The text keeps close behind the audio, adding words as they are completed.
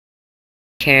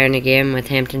Karen again with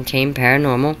Hampton Team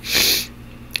Paranormal.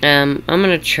 I'm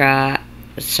gonna try.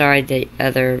 Sorry, the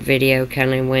other video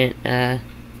kind of went.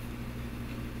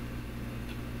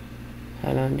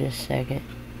 Hold on just a second.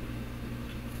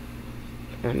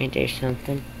 Let me do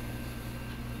something.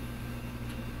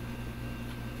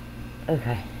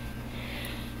 Okay.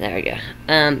 There we go.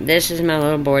 This is my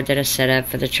little board that I set up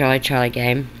for the Charlie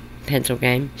game, pencil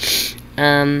game.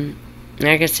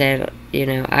 Like I said, you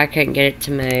know, I couldn't get it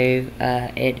to move.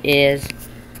 It is,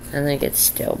 I think it's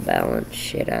still balanced.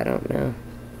 Shit, I don't know.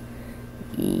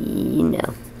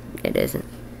 No, it isn't.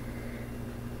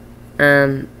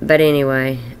 But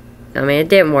anyway, I mean, it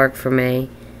didn't work for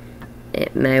me.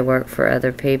 It may work for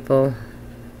other people.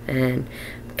 And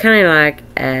kind of like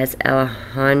as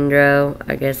Alejandro,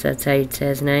 I guess that's how you'd say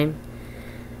his name.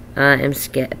 I am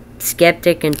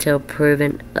skeptic until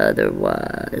proven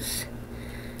otherwise,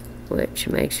 which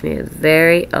makes me a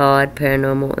very odd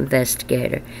paranormal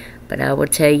investigator. But I will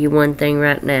tell you one thing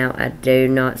right now, I do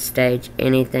not stage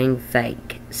anything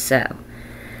fake. So,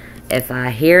 if I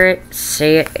hear it,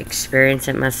 see it, experience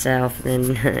it myself,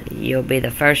 then you'll be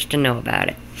the first to know about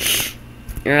it.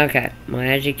 Okay, well,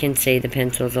 as you can see, the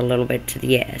pencil's a little bit to the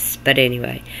yes. But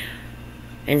anyway,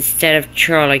 instead of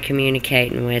Charlie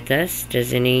communicating with us,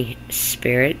 does any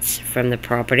spirits from the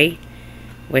property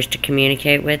wish to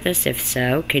communicate with us? If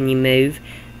so, can you move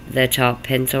the top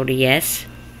pencil to yes?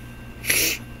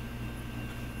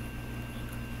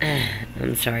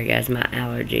 I'm sorry guys, my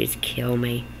allergies kill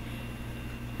me.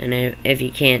 And if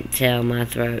you can't tell, my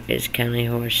throat is kind of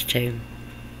hoarse too.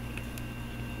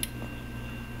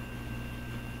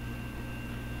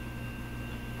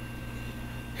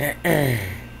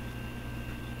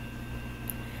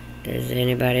 Does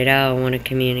anybody at all want to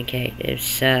communicate? If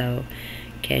so,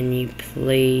 can you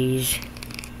please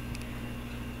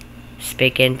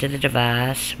speak into the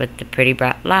device with the pretty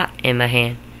bright light in my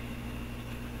hand?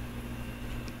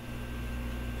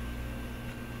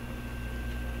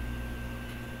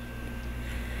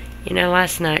 You know,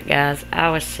 last night, guys,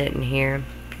 I was sitting here,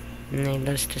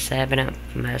 needless to say, I've been up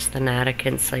most of the night. I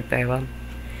couldn't sleep very well.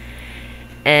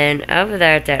 And over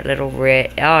there at that little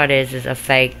red, all it is a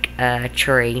fake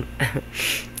tree.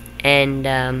 And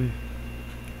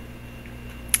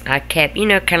I kept, you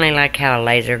know, kind of like how a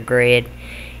laser grid,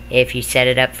 if you set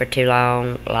it up for too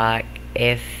long, like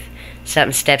if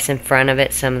something steps in front of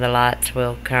it, some of the lights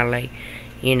will kind of,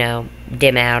 you know,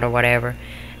 dim out or whatever.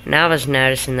 And I was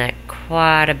noticing that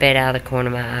quite a bit out of the corner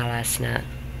of my eye last night.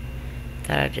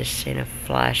 Thought I just seen a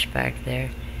flash back there.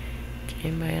 Did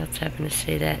anybody else happen to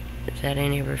see that? Is that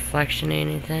any reflection or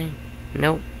anything?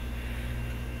 Nope.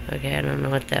 Okay, I don't know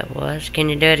what that was. Can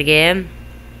you do it again?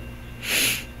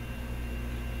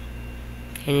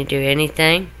 Can you do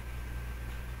anything?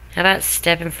 How about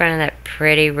step in front of that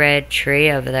pretty red tree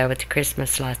over there with the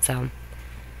Christmas lights on?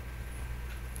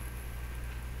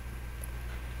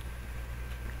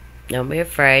 Don't be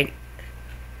afraid.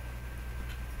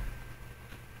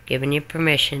 Giving you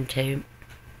permission to.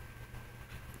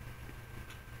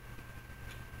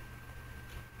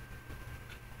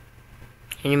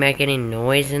 Can you make any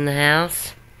noise in the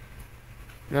house?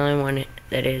 The only one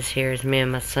that is here is me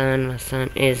and my son. My son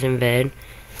is in bed.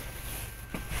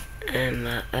 And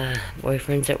my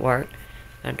boyfriend's at work.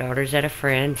 My daughter's at a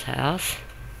friend's house.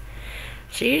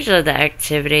 So usually the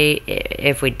activity,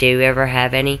 if we do ever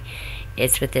have any,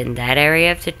 it's within that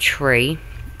area of the tree.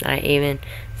 I even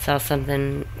saw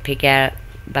something peek out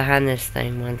behind this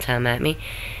thing one time at me.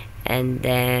 And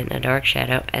then a dark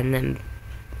shadow. And then,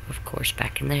 of course,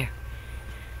 back in there.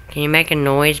 Can you make a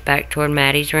noise back toward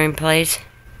Maddie's room, please?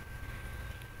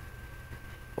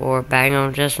 Or bang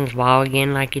on Justin's wall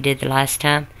again like you did the last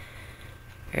time?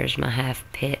 There's my half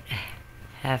pit,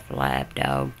 half lab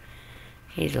dog.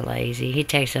 He's lazy. He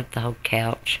takes up the whole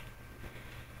couch.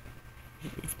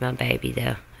 It's my baby,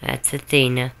 though. That's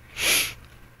Athena.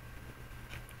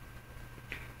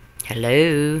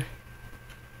 Hello?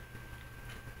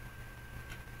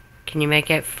 Can you make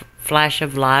that flash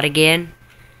of light again?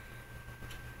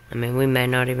 I mean, we may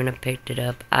not even have picked it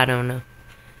up. I don't know.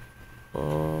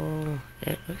 Oh,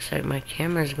 it looks like my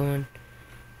camera's going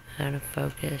out of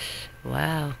focus.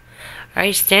 Wow. Are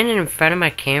you standing in front of my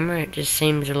camera? It just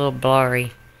seems a little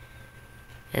blurry.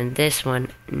 And this one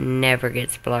never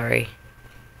gets blurry.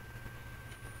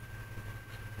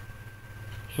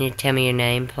 Can you tell me your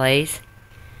name, please?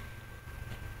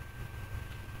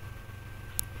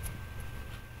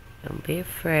 Don't be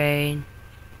afraid.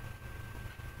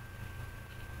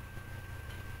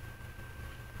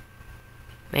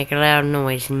 Make a loud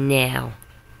noise now.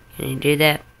 Can you do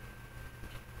that?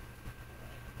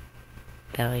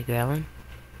 Belly growling.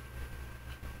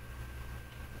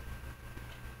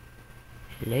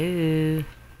 Hello?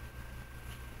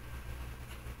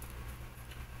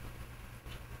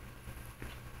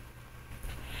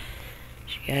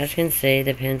 As you guys can see,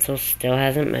 the pencil still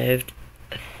hasn't moved.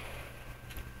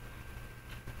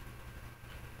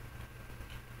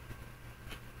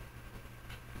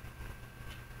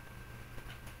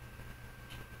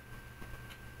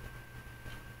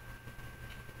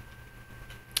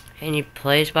 Can you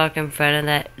please walk in front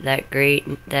of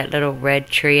that little red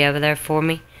tree over there for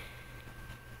me?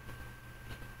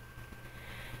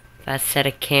 If I set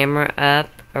a camera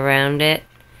up around it,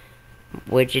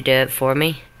 would you do it for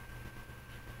me?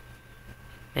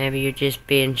 Maybe you're just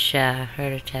being shy. I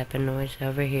heard a tapping noise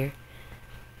over here.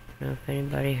 I don't know if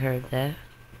anybody heard that.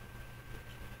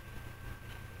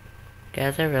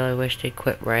 Guys, I really wish they'd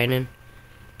quit raining.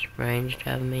 This rain's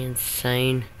driving me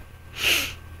insane.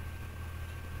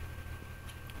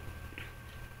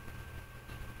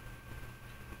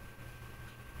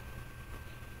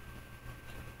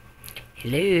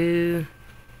 Hello?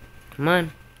 Come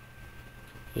on.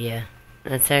 Yeah,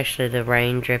 that's actually the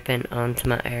rain dripping onto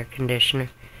my air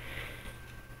conditioner.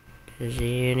 Does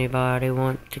anybody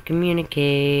want to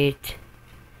communicate?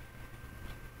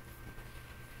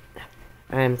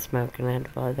 I'm smoking. I had to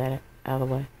blow that out of the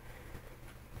way.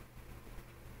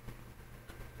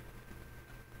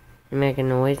 You making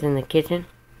noise in the kitchen?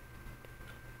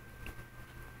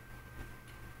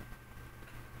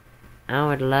 I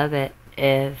would love it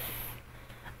if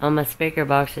on my speaker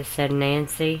box it said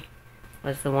Nancy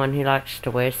was the one who likes to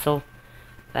whistle.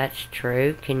 That's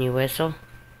true. Can you whistle?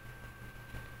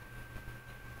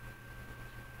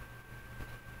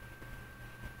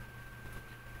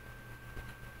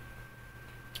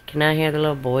 Can I hear the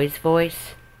little boy's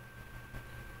voice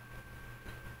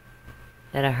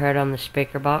that I heard on the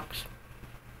speaker box?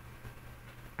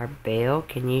 Or Bill,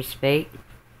 can you speak?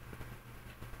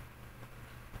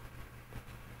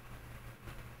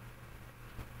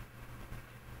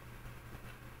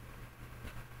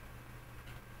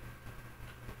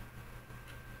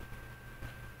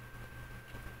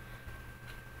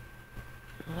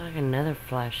 Like another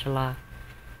flashlight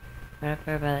right up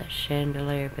there by that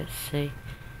chandelier, but see,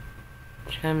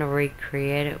 I'm trying to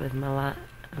recreate it with my light.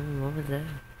 Oh, what was that?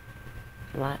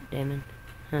 Light dimming.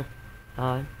 Huh.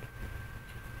 Odd.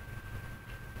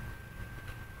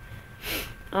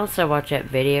 I also watch that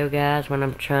video, guys, when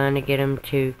I'm trying to get them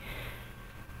to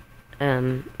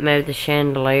move the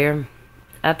chandelier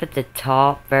up at the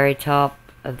top, very top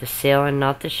of the ceiling,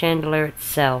 not the chandelier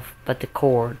itself, but the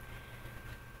cord.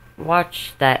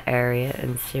 Watch that area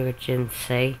and see what you can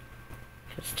see.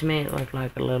 Because to me it looked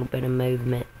like a little bit of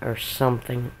movement or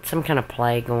something. Some kind of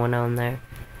play going on there.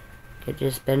 Could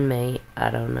just been me. I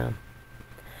don't know.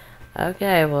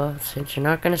 Okay, well, since you're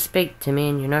not going to speak to me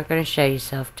and you're not going to show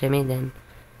yourself to me, then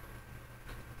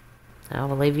I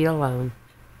will leave you alone.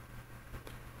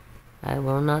 I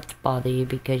will not bother you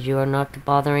because you are not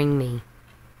bothering me.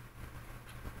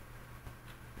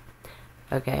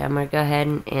 Okay, I'm going to go ahead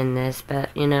and end this, but,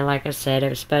 you know, like I said, it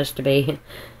was supposed to be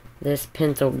this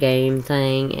pencil game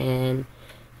thing, and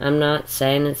I'm not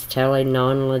saying it's totally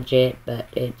non-legit, but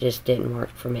it just didn't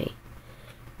work for me.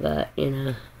 But, you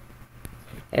know,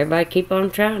 everybody keep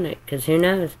on trying it, because who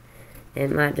knows, it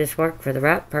might just work for the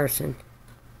right person.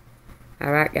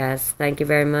 Alright, guys, thank you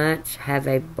very much. Have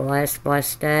a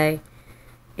blessed day,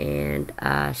 and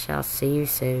I shall see you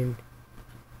soon.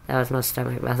 That was my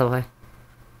stomach, by the way.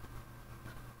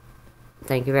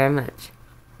 Thank you very much.